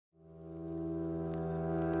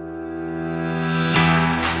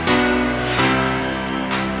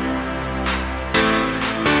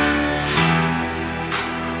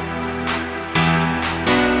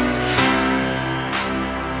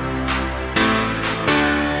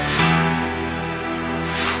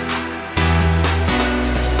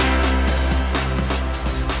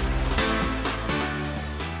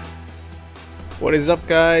What is up,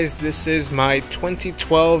 guys? This is my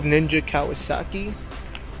 2012 Ninja Kawasaki.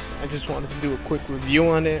 I just wanted to do a quick review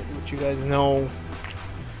on it, let you guys know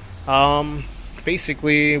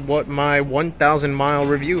basically what my 1,000 mile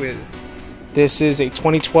review is. This is a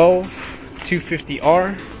 2012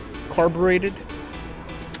 250R carbureted,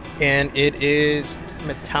 and it is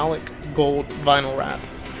metallic gold vinyl wrap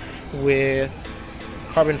with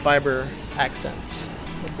carbon fiber accents.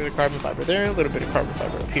 A little bit of carbon fiber there, a little bit of carbon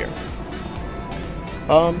fiber up here.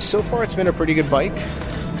 So far it's been a pretty good bike.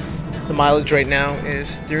 The mileage right now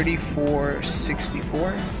is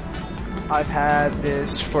 3464. I've had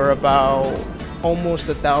this for about almost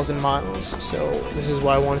 1,000 miles, so this is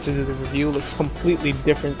why I wanted to do the review. It looks completely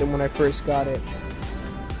different than when I first got it.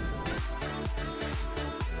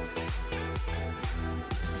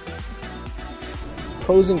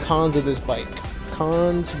 Pros and cons of this bike.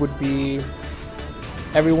 Cons would be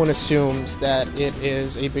everyone assumes that it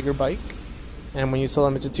is a bigger bike, and when you tell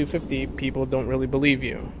them it's a 250, people don't really believe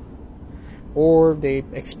you, or they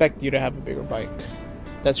expect you to have a bigger bike.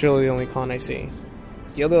 That's really the only con I see.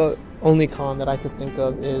 The other only con that I could think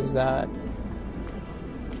of is that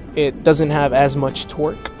it doesn't have as much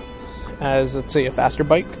torque as, let's say, a faster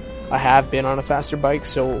bike. I have been on a faster bike,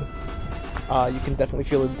 so you can definitely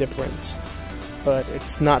feel the difference, but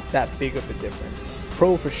it's not that big of a difference.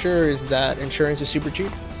 Pro for sure is that insurance is super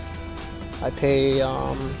cheap. I pay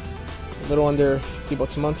a little under 50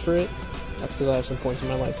 bucks a month for it. That's because I have some points in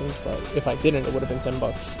my license, but if I didn't, it would have been 10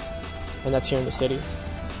 bucks, and that's here in the city.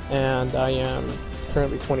 And I am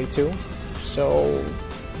currently 22, so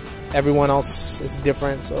everyone else is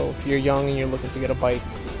different. So if you're young and you're looking to get a bike,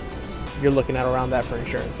 you're looking at around that for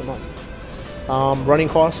insurance a month. Running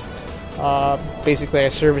cost, basically I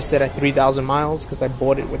serviced it at 3,000 miles because I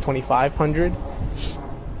bought it with 2,500,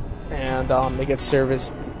 and it gets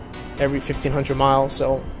serviced every 1,500 miles.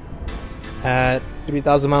 So at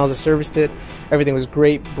 3,000 miles I serviced it. Everything was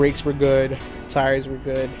great. Brakes were good, tires were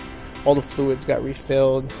good, all the fluids got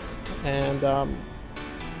refilled, and I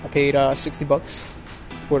paid 60 bucks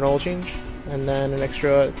for an oil change, and then an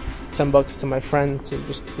extra 10 bucks to my friend to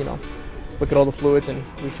just, look at all the fluids and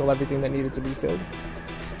refill everything that needed to be filled.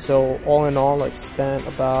 So all in all, I've spent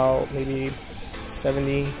about maybe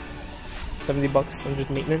 70 bucks on just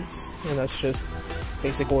maintenance, and that's just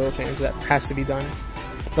basic oil change that has to be done.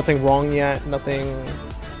 Nothing wrong yet, nothing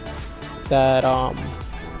that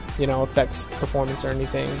affects performance or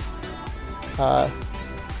anything.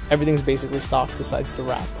 Everything's basically stock besides the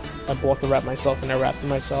wrap. I bought the wrap myself and I wrapped it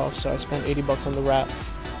myself, so I spent 80 bucks on the wrap,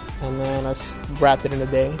 and then I wrapped it in a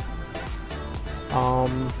day.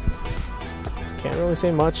 Can't really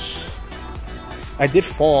say much. I did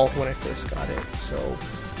fall when I first got it, so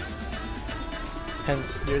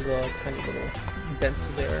hence there's a tiny little dent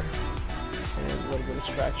there and a little bit of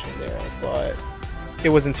scratching there, but it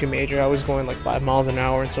wasn't too major. I was going like 5 miles an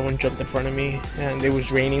hour and someone jumped in front of me, and it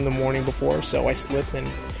was raining the morning before, so I slipped and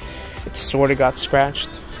it sort of got scratched,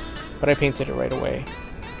 but I painted it right away.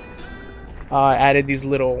 I added these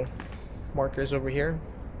little markers over here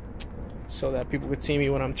so that people could see me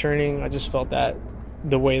when I'm turning. I just felt that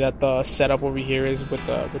the way that the setup over here is with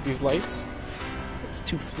these lights, it's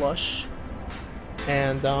too flush,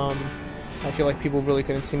 and I feel like people really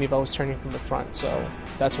couldn't see me if I was turning from the front, so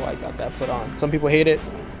that's why I got that put on. Some people hate it.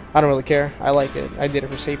 I don't really care. I like it. I did it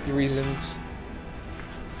for safety reasons.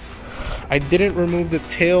 I didn't remove the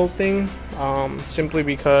tail thing simply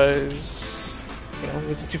because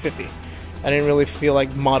it's a 250. I didn't really feel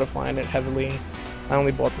like modifying it heavily. I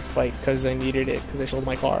only bought this bike because I needed it because I sold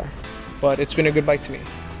my car. But it's been a good bike to me.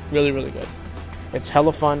 Really, really good. It's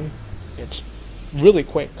hella fun. It's really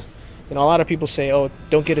quick. A lot of people say, "Oh,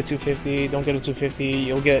 don't get a 250. Don't get a 250.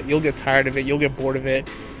 You'll get tired of it. You'll get bored of it."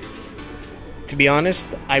 To be honest,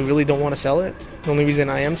 I really don't want to sell it. The only reason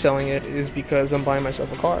I am selling it is because I'm buying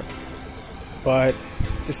myself a car. But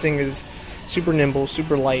this thing is super nimble,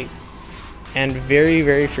 super light, and very,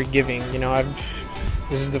 very forgiving.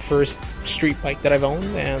 This is the first street bike that I've owned,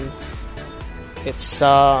 and it's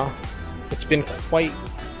been quite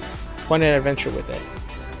an adventure with it.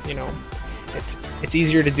 It's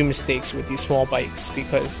easier to do mistakes with these small bikes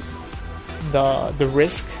because the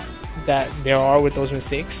risk that there are with those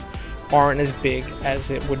mistakes aren't as big as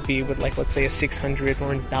it would be with, like, let's say a 600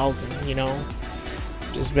 or a 1,000.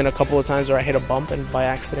 There's been a couple of times where I hit a bump and by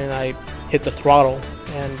accident I hit the throttle,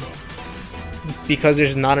 and because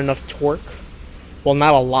there's not enough torque, well,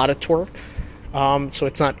 not a lot of torque, so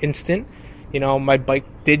it's not instant. My bike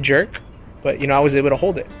did jerk, but I was able to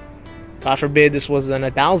hold it. God forbid this was an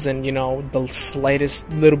 1,000, the slightest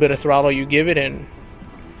little bit of throttle you give it, and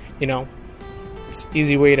It's an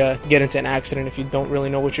easy way to get into an accident if you don't really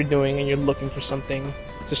know what you're doing and you're looking for something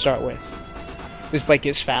to start with. This bike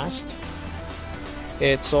is fast.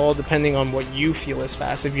 It's all depending on what you feel is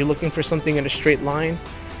fast. If you're looking for something in a straight line,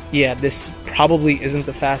 yeah, this probably isn't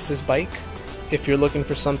the fastest bike. If you're looking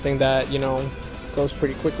for something that, you know, goes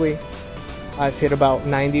pretty quickly, I've hit about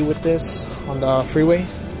 90 with this on the freeway,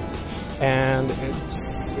 and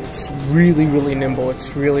it's really, really nimble.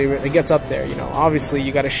 It's really, it gets up there, you know. Obviously,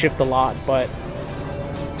 you got to shift a lot, but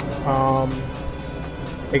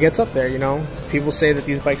it gets up there, you know. People say that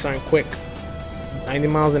these bikes aren't quick. 90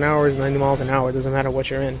 miles an hour is 90 miles an hour. It doesn't matter what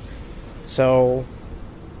you're in. So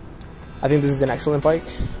I think this is an excellent bike.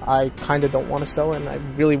 I kind of don't want to sell it, and I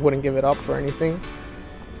really wouldn't give it up for anything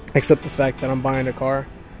except the fact that I'm buying a car.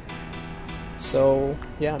 So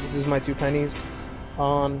yeah, this is my 2 pennies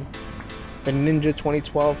on the Ninja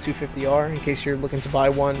 2012 250R. In case you're looking to buy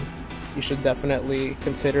one, you should definitely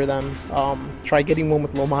consider them. Try getting one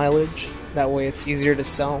with low mileage. That way it's easier to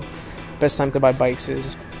sell. Best time to buy bikes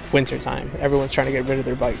is winter time. Everyone's trying to get rid of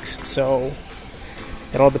their bikes, so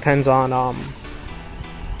it all depends on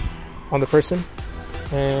the person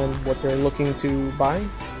and what they're looking to buy.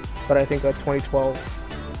 But I think a 2012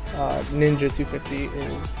 Ninja 250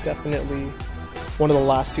 is definitely one of the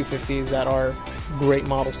last 250s that are great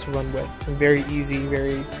models to run with. And very easy,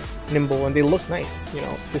 very nimble, and they look nice. You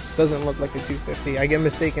know, this doesn't look like a 250. I get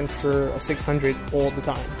mistaken for a 600 all the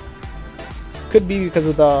time. Could be because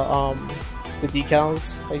of the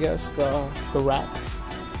decals, I guess, the wrap.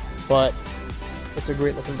 But it's a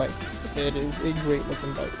great looking bike. It is a great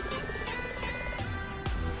looking bike.